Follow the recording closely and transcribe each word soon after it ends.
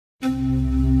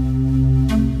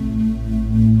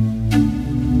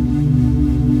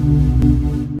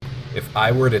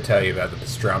I were to tell you about the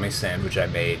pastrami sandwich I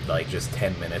made like just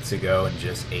 10 minutes ago and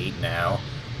just ate now,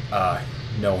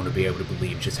 no one would be able to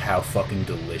believe just how fucking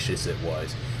delicious it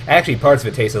was. Actually, parts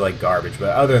of it tasted like garbage, but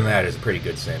other than that, it's a pretty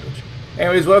good sandwich.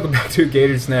 Anyways, welcome back to a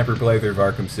Gator Snapper playthrough of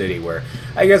Arkham City, where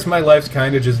I guess my life's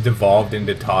kind of just devolved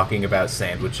into talking about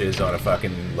sandwiches on a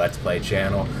fucking Let's Play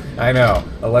channel. I know,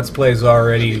 a Let's Play is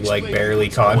already, like, barely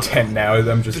content now.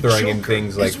 I'm just throwing in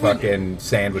things like fucking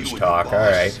sandwich talk.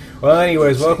 Alright. Well,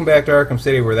 anyways, welcome back to Arkham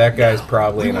City, where that guy's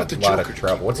probably in a lot of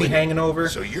trouble. What's he hanging over?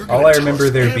 All I remember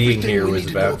there being here was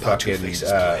about fucking,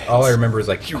 all I remember is,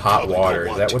 like, hot water.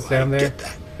 Is that what's down there?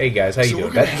 Hey, guys, how you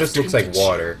doing? That just looks like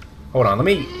water. Hold on, let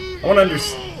me... I want to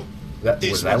understand.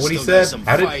 Was that what he said?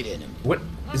 How did? What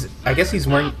is it? I guess he's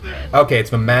wearing. Okay,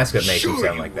 it's the mask that makes him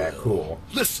sound like that. Cool.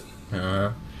 Listen.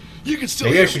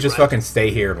 Maybe I should just fucking stay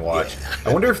here and watch.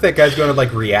 I wonder if that guy's gonna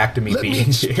like react to me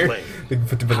being here.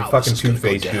 The fucking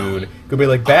Two-Face dude could be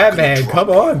like, Batman,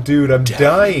 come on, dude, I'm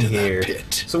dying here.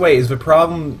 So wait, is the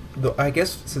problem? I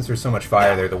guess since there's so much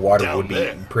fire there, the water would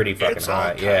be pretty fucking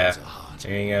hot. Yeah.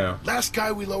 There you go. Last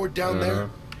guy we lowered down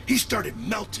there, he started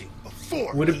melting.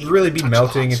 Would it really be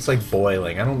melting? It's like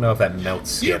boiling. I don't know if that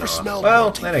melts skin off.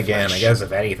 Well, then again, I guess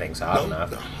if anything's hot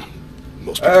enough.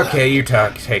 Okay, you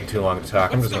take too long to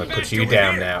talk. I'm just gonna put you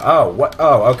down now. Oh, what?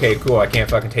 Oh, okay, cool. I can't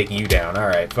fucking take you down.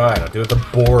 Alright, fine. I'll do it the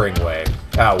boring way.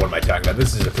 Oh, what am I talking about?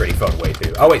 This is a pretty fun way,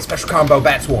 too. Oh, wait, special combo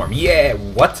Bat Swarm. Yeah,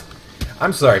 what?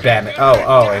 I'm sorry, Batman.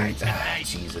 Oh, and...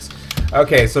 Jesus.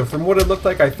 Okay, so from what it looked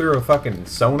like, I threw a fucking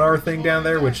sonar thing down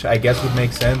there, which I guess would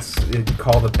make sense. It'd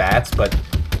call the bats, but...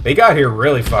 They got here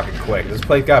really fucking quick. This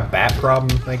place got bat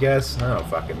problems, I guess? I don't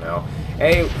fucking know.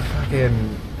 Hey,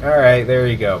 fucking... Alright, there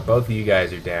you go. Both of you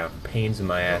guys are down. Pains in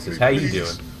my asses. How you doing?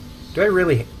 Do I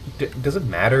really... Does it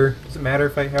matter? Does it matter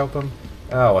if I help him?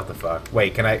 Oh, what the fuck.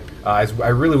 Wait, can I... I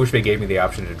really wish they gave me the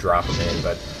option to drop him in,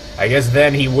 but... I guess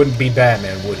then he wouldn't be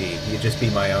Batman, would he? He'd just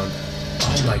be my own...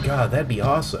 Oh my god, that'd be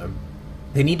awesome.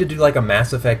 They need to do like a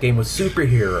Mass Effect game with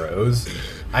superheroes.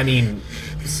 I mean...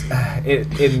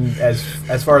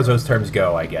 as far as those terms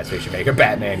go, I guess they should make a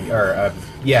Batman, or a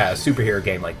superhero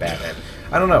game like Batman.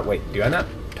 I don't know, wait, do I not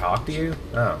talk to you?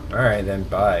 Oh, alright then,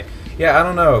 bye. Yeah, I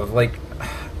don't know, like,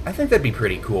 I think that'd be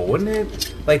pretty cool, wouldn't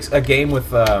it? Like, a game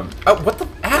with, oh, what the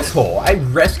asshole? I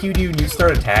rescued you and you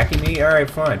start attacking me? Alright,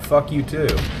 fine, fuck you too.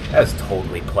 That was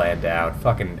totally planned out,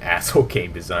 fucking asshole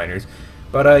game designers.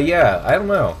 But, yeah, I don't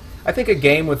know. I think a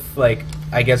game with, like,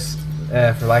 I guess...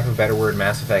 for lack of a better word,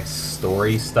 Mass Effect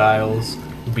story styles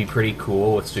would be pretty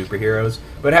cool with superheroes.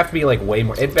 But it'd have to be like way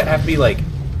more. It'd have to be like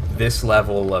this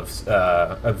level of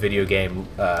video game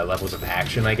levels of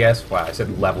action, I guess. Wow, I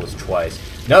said levels twice.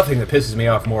 Nothing that pisses me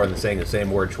off more than saying the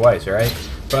same word twice, right?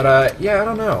 But yeah, I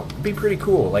don't know. It'd be pretty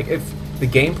cool. Like if the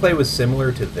gameplay was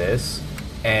similar to this,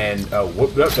 and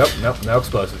nope, no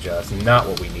explosive just not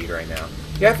what we need right now.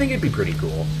 Yeah, I think it'd be pretty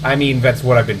cool. I mean, that's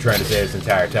what I've been trying to say this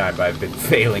entire time, but I've been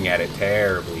failing at it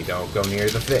terribly. Don't go near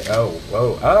the Oh,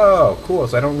 whoa. Oh, cool,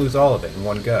 so I don't lose all of it in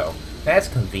one go. That's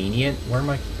convenient. Where am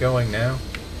I going now?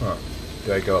 Huh.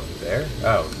 Do I go up there?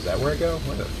 Oh, is that where I go?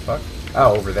 What the fuck?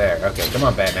 Oh, over there. Okay, come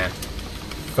on, Batman.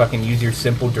 Fucking use your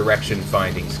simple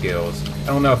direction-finding skills. I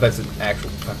don't know if that's an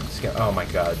actual fucking skill. Oh my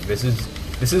god, this is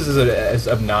as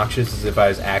obnoxious as if I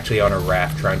was actually on a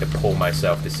raft trying to pull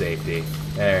myself to safety.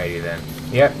 Alrighty then.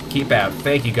 Yep, keep out.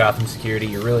 Thank you, Gotham Security.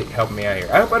 You're really helping me out here.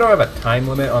 I hope I don't have a time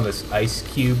limit on this ice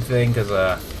cube thing, because,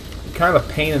 it's kind of a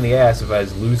pain in the ass if I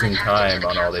was losing time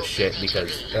on all this shit,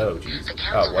 because... Oh, jeez.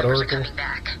 Oh, what Oracle?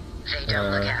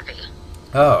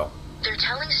 Oh. They're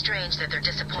telling Strange that they're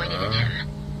disappointed in him.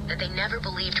 That they never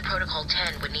believed Protocol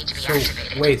 10 would need to be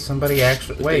activated. Wait, somebody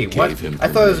actually... Wait, what? I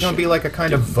thought it was going to be like a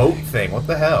kind of vote thing. What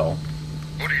the hell?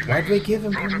 Why'd they give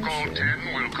him permission?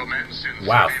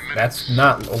 Wow, that's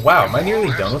not... Wow, am I nearly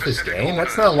done with this game?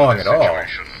 That's not long at all.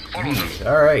 Jeez,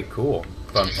 alright, cool.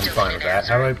 I'm fine with that.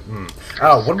 How do I...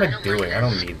 Oh, what am I doing? I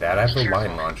don't need that. I have the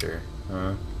line launcher.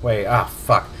 Wait,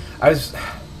 fuck. I was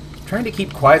trying to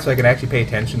keep quiet so I could actually pay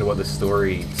attention to what the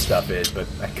story stuff is, but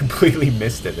I completely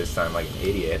missed it this time like an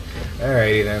idiot.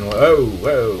 Alrighty then.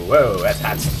 Whoa. That's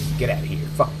hot. Get out of here.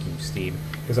 Fuck you, Steve.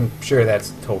 Because I'm sure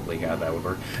that's totally how that would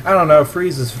work. I don't know,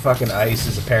 Freeze's fucking ice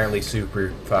is apparently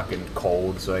super fucking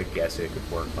cold, so I guess it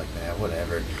could work like that,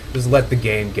 whatever. Just let the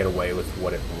game get away with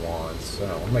what it wants.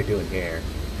 Oh, what am I doing here?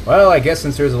 Well, I guess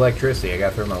since there's electricity, I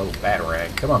gotta throw my little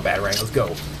Batarang. Come on, Batarang, let's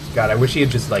go. God, I wish he had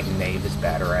just, like, named his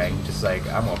Batarang. Just like,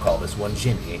 I'm gonna call this one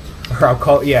Jimmy. Or I'll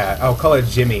call it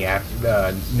Jimmy,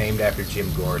 named after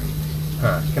Jim Gordon.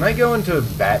 Huh. Can I go into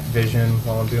Bat Vision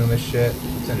while I'm doing this shit?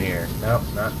 What's in here? Nope,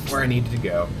 not where I needed to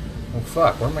go. Oh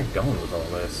fuck, where am I going with all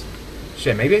this?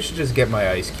 Shit, maybe I should just get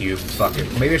my ice cube. Fuck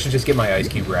it. Maybe I should just get my ice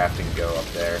cube raft and go up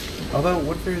there. Although,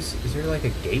 what if there's... Is there like a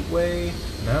gateway?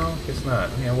 No? Guess not.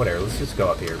 Yeah, whatever. Let's just go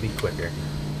up here. Be quicker.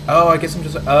 Oh, I guess I'm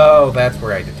just... Oh, that's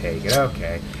where I had to take it.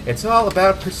 Okay. It's all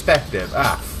about perspective.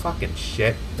 Ah, fucking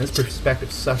shit. This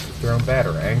perspective sucks for throwing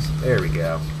batarangs. There we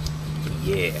go.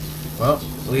 Yeah. Well,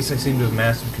 at least I seem to have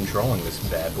mastered controlling this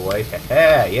bad boy.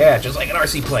 Haha, yeah, just like an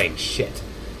RC plane. Shit.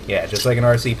 Yeah, just like an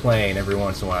RC plane, every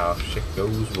once in a while, shit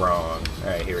goes wrong.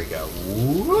 Alright, here we go.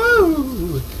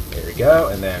 Woo! There we go,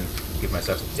 and then give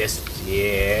myself some distance.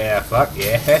 Yeah, fuck,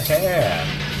 yeah.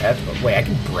 That's, wait, I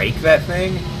can break that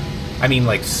thing? I mean,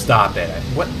 like, stop it.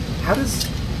 What? How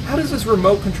does this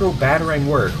remote control batarang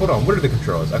work? Hold on, what are the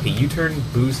controls? Okay, U-turn,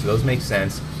 boost, those make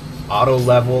sense. Auto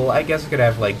level, I guess it could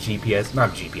have, like, GPS, not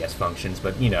GPS functions,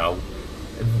 but, you know,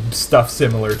 stuff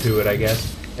similar to it, I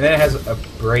guess. And then it has a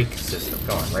brake system.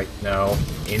 Come on, right? No.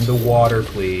 In the water,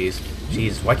 please.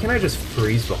 Jeez, why can't I just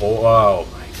freeze the whole... Oh,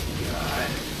 my God.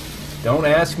 Don't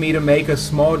ask me to make a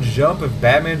small jump if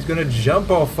Batman's gonna jump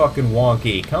all fucking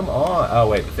wonky. Come on. Oh,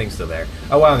 wait, the thing's still there.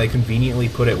 Oh, wow, and they conveniently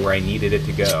put it where I needed it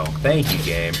to go. Thank you,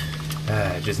 game.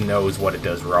 It just knows what it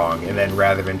does wrong. And then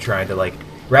rather than trying to, like...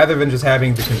 Rather than just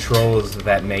having the controls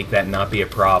that make that not be a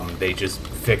problem, they just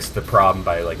fix the problem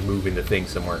by, like, moving the thing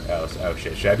somewhere else. Oh,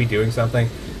 shit. Should I be doing something?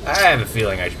 I have a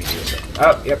feeling I should be doing something.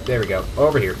 Oh, yep, there we go.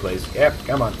 Over here, please. Yep,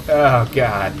 come on. Oh,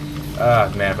 God.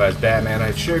 Oh, man, if I was Batman,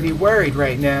 I'd sure be worried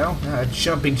right now.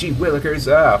 Jumping gee willikers.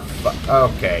 Oh, fuck.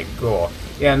 Okay, cool.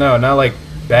 Yeah, no, not like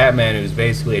Batman, who's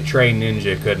basically a trained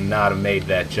ninja, could not have made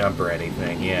that jump or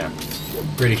anything. Yeah.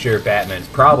 Pretty sure Batman's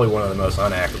probably one of the most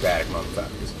unacrobatic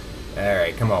motherfuckers.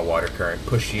 Alright, come on, water current.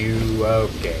 Push you.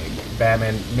 Okay.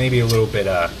 Batman, maybe a little bit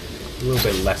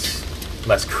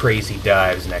less crazy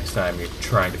dives next time you're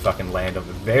trying to fucking land on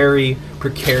the very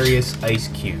precarious ice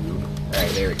cube.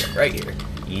 Alright, there we go. Right here.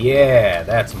 Yeah,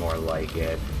 that's more like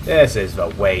it. This is the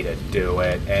way to do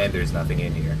it. And there's nothing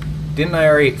in here. Didn't I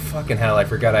already... Fucking hell, I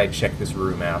forgot I'd checked this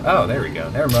room out. Oh, there we go.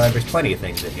 Never mind, there's plenty of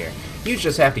things in here. You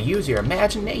just have to use your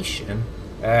imagination.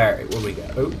 Alright, what do we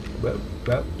got? Oh, well,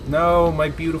 no, my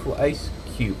beautiful ice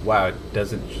cube. Wow, it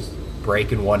doesn't just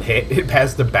break in one hit. It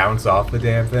has to bounce off the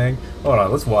damn thing. Hold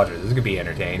on, let's watch it. This is gonna be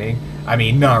entertaining. I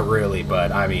mean, not really,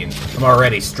 but I mean, I'm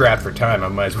already strapped for time. I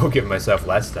might as well give myself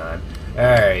less time.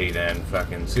 Alrighty then,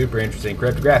 fucking super interesting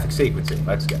cryptographic sequencing.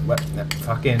 Let's go. What?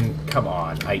 Fucking, come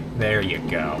on. There you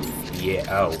go. Yeah,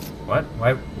 oh, what?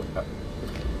 Why?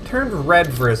 Turned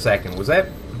red for a second. Was that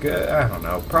good? I don't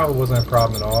know. Probably wasn't a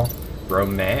problem at all.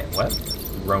 What?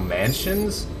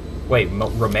 Romantians? Wait,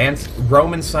 Roman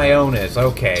Sionis.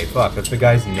 Okay, fuck, that's the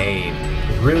guy's name.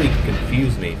 It really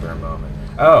confused me for a moment.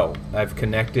 Oh, I've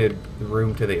connected the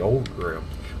room to the old room.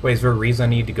 Wait, is there a reason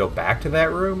I need to go back to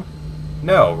that room?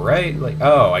 No, right? Like,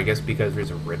 oh, I guess because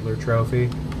there's a Riddler trophy.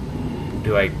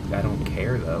 I don't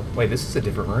care, though. Wait, this is a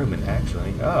different room,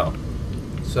 actually. Oh.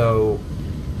 So,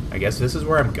 I guess this is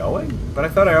where I'm going? But I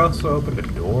thought I also opened a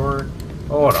door.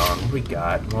 Hold on, what do we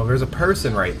got? Well, there's a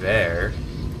person right there.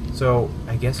 So,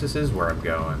 I guess this is where I'm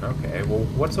going. Okay, well,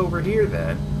 what's over here,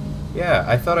 then? Yeah,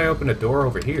 I thought I opened a door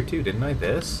over here, too, didn't I?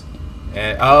 This?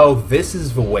 And, oh, this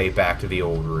is the way back to the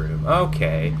old room.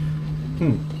 Okay.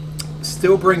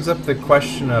 Still brings up the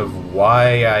question of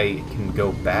why I can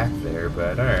go back there,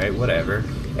 but alright, whatever.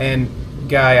 And,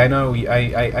 Guy, I know,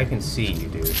 I can see you,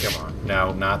 dude. Come on.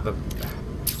 No, not the...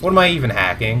 What am I even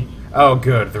hacking? Oh,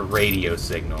 good, the radio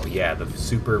signal. Yeah, the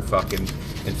super fucking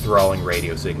enthralling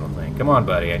radio signal thing. Come on,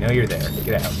 buddy, I know you're there.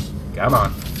 Get out. Come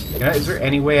on. Is there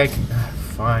any way I can...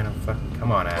 Fine, I'm fucking...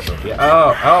 Come on, asshole.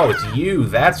 Yeah. Oh, it's you.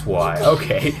 That's why.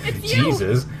 Okay.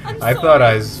 Jesus. I thought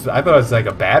I was like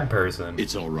a bad person.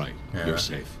 It's all right. Yeah. You're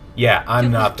safe. Yeah, I'm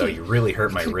not though. You really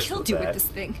hurt my wrist with that. With this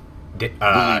thing.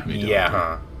 Believe me, yeah,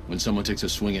 huh? When someone takes a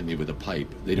swing at me with a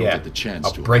pipe, they don't get the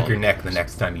chance to. I'll break your neck the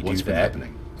next time you What's do been that.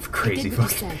 Happening? Crazy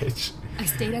fucking bitch. I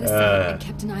stayed out of sight and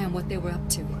kept an eye on what they were up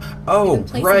to. Oh,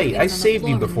 right. I saved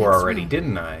you before already,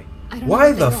 didn't I?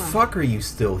 Why the fuck are you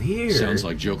still here? Sounds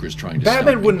like Joker's trying to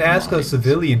Batman wouldn't ask a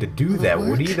civilian to do that,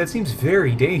 would he? That seems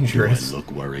very dangerous. Do I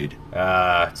look worried?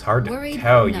 It's hard to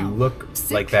tell. You look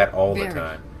like that all the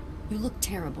time. You look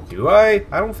terrible. Do I?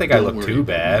 I don't think I look too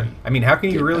bad. I mean, how can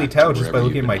you really tell just by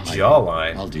looking at my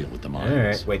jawline? I'll deal with the mines.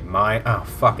 Alright, wait, mine? Oh,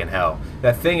 fucking hell.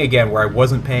 That thing again where I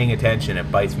wasn't paying attention,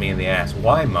 it bites me in the ass.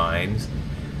 Why mines?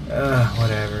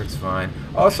 Whatever, it's fine.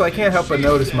 Also, I can't help but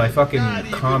notice my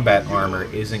fucking combat armor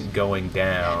isn't going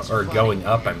down, or going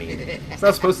up, I mean. It's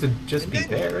not supposed to just be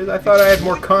there. I thought I had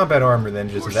more combat armor than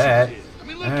just that.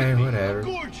 Alright, whatever.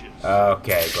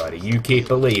 Okay, buddy, you keep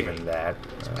believing that.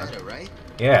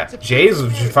 Yeah, Jay's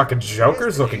fucking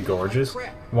Joker's looking gorgeous.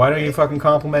 Why don't you fucking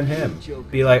compliment him?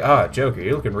 Be like, ah, Joker,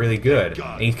 you're looking really good.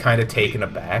 And he's kind of taken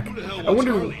aback. I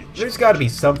wonder, there's got to be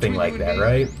something like that,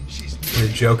 right? Where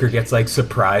Joker gets like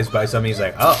surprised by something. He's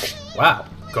like, oh, wow,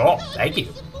 cool, thank you.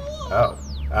 Oh,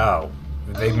 are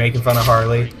they making fun of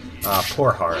Harley? Ah,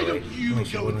 poor Harley. Only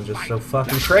she wasn't just so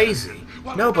fucking crazy.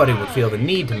 Nobody would feel the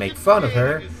need to make fun of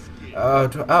her.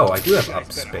 Oh, I do have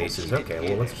up spaces. Okay,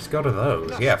 well, let's just go to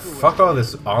those. Yeah, fuck all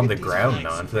this on-the-ground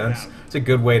nonsense. It's a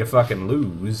good way to fucking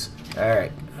lose.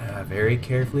 Alright, very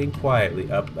carefully and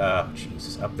quietly. Up,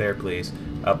 Jesus, up there, please.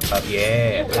 Up,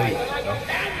 yeah, there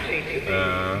you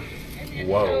go.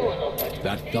 Whoa.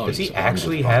 Does he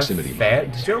actually have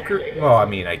Joker? Well, I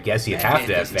mean, I guess he'd have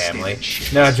to have family.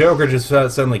 No, Joker just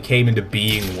suddenly came into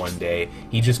being one day.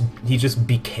 He just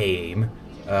became.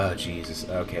 Oh, Jesus,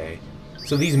 okay.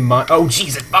 So these oh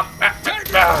Jesus! Fuck!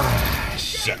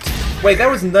 Shit! Wait, that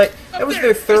was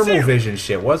their thermal vision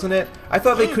shit, wasn't it? I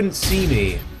thought they couldn't see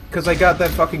me because I got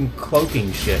that fucking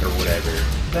cloaking shit or whatever.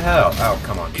 What the hell? Oh,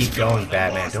 come on, keep going,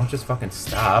 Batman! Don't just fucking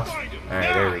stop. All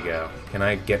right, there we go. Can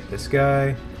I get this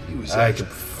guy? I could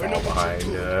fall behind.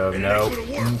 Nope.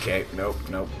 Okay, nope.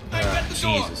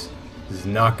 Jesus, this is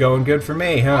not going good for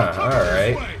me, huh? All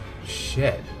right.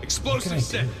 Shit. What can I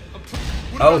do?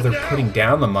 Oh, they're putting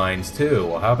down the mines too.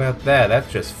 Well, how about that? That's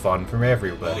just fun for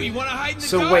everybody.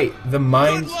 So wait, the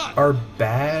mines are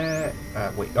bad.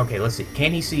 Wait, okay, let's see.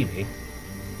 Can he see me?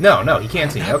 No, he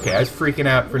can't see me. Okay, I was freaking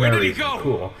out for no reason.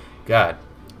 Cool. God.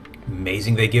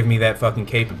 Amazing they give me that fucking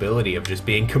capability of just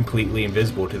being completely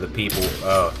invisible to the people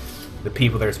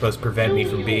that are supposed to prevent me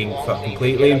from being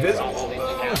completely invisible.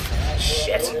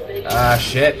 Shit.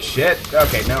 Shit.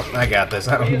 Okay, no, I got this.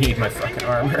 I don't need my fucking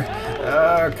armor.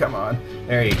 Oh, come on.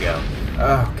 There you go.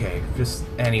 Okay, just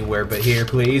anywhere but here,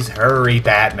 please. Hurry,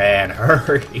 Batman,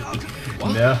 hurry.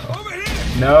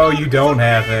 No, you don't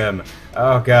have him.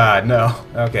 Oh, God, no.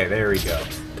 Okay, there we go.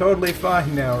 Totally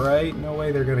fine now, right? No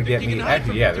way they're gonna get me.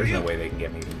 Actually, yeah, there's no way they can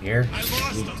get me from here.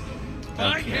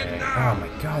 Okay. Oh, my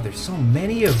God, there's so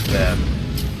many of them.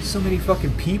 So many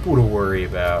fucking people to worry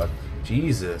about.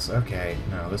 Jesus, okay.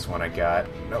 No, this one I got.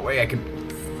 No way I can...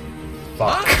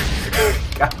 Fuck.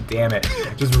 God damn it.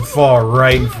 Just fall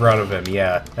right in front of him.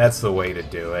 Yeah, that's the way to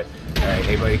do it. Alright,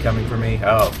 anybody coming for me?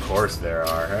 Oh, of course there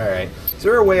are. Alright. Is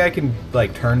there a way I can,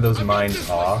 like, turn those mines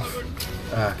off?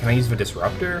 Can I use the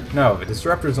disruptor? No, the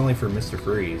disruptor is only for Mr.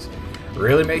 Freeze.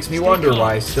 Really makes me wonder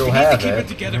why I still have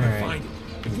it. Alright.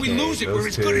 If we lose it, we're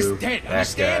as good as dead.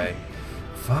 That guy.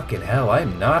 Fucking hell,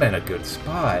 I'm not in a good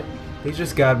spot. They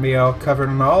just got me all covered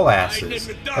on all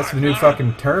asses. That's the new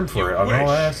fucking term for it, on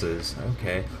all asses.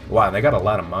 Okay. Wow, they got a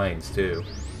lot of mines, too.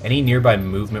 Any nearby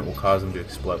movement will cause them to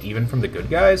explode, even from the good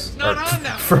guys? Or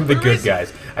from the good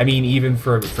guys. I mean, even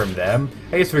from them?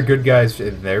 I guess for good guys,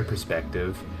 in their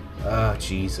perspective. Oh,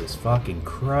 Jesus fucking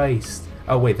Christ.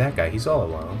 Oh, wait, that guy, he's all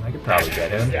alone. I could probably get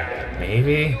him.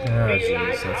 Maybe? Oh,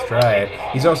 jeez, let's try it.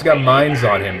 He's also got mines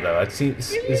on him, though. This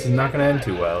is not going to end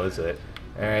too well, is it?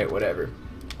 Alright, whatever.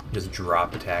 Just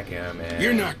drop attack him and...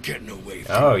 You're not getting away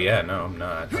from Oh, yeah, no, I'm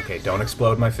not. Okay, don't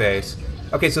explode my face.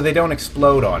 Okay, so they don't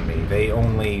explode on me. They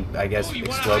only, I guess,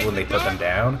 explode when they put them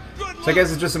down. So I guess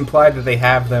it's just implied that they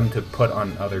have them to put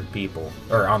on other people.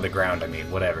 Or on the ground, I mean,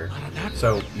 whatever.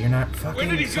 So, you're not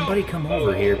fucking... Somebody come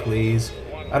over here, please.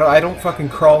 I don't fucking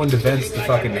crawl into vents to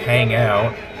fucking hang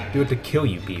out. Do it to kill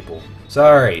you people.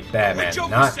 Sorry, Batman,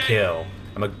 not kill.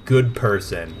 I'm a good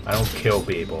person. I don't kill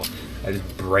people. I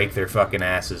just break their fucking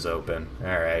asses open.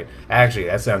 Alright. Actually,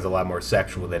 that sounds a lot more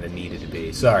sexual than it needed to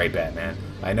be. Sorry, Batman.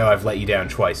 I know I've let you down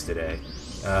twice today.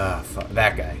 Fuck.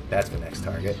 That guy. That's the next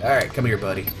target. Alright, come here,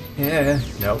 buddy. Yeah.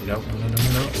 Nope.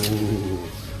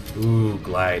 Ooh,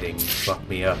 gliding. Fuck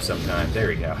me up sometimes. There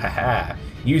we go. Haha.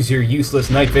 Use your useless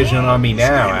night vision on me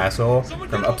now, asshole.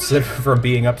 From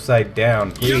being upside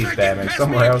down. Please, Batman.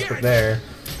 Somewhere else but there.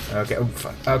 Okay. Oh,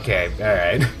 fuck. Okay.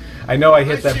 Alright. I know I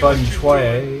hit that button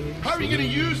twice. How are you gonna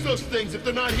use those things if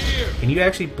they're not here? Can you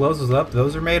actually blow those up?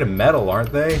 Those are made of metal,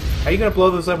 aren't they? How are you gonna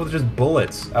blow those up with just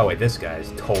bullets? Oh wait, this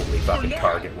guy's totally fucking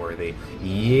target worthy.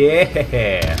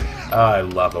 Yeah! Oh, I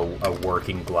love a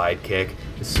working glide kick.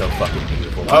 It's so fucking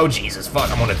beautiful. Oh Jesus,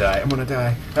 fuck! I'm gonna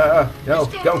die. No,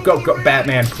 go,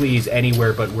 Batman, please,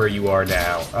 anywhere but where you are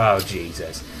now. Oh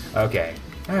Jesus. Okay.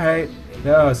 All right.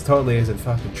 No, it totally isn't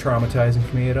fucking traumatizing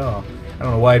for me at all. I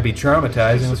don't know why it'd be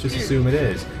traumatizing, let's just assume it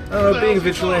is. I don't know, being a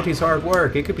vigilante is hard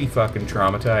work. It could be fucking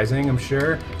traumatizing, I'm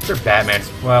sure. Sure,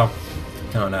 Batman's, well,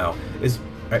 I don't know.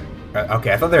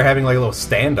 Okay, I thought they were having like a little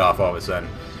standoff all of a sudden.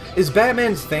 Is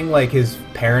Batman's thing like his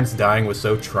parents dying was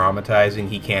so traumatizing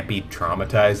he can't be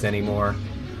traumatized anymore?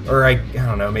 Or I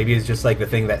don't know, maybe it's just like the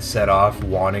thing that set off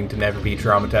wanting to never be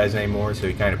traumatized anymore, so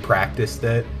he kind of practiced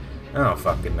it. I don't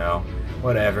fucking know.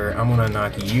 Whatever, I'm gonna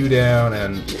knock you down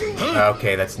and...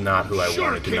 Okay, that's not who I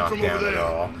wanted to knock down at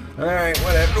all. Alright,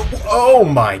 whatever. Oh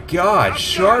my god,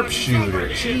 sharpshooter,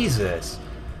 Jesus.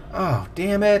 Oh,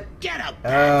 damn it. Get up,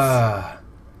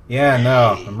 Yeah,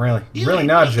 no, I'm really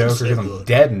not Joker because I'm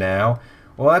dead now.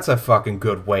 Well, that's a fucking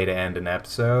good way to end an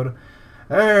episode.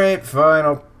 Alright, fine,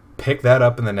 I'll pick that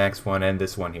up in the next one, end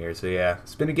this one here. So yeah,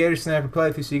 it's been a Gator Sniper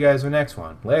playthrough, see you guys in the next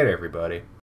one. Later, everybody.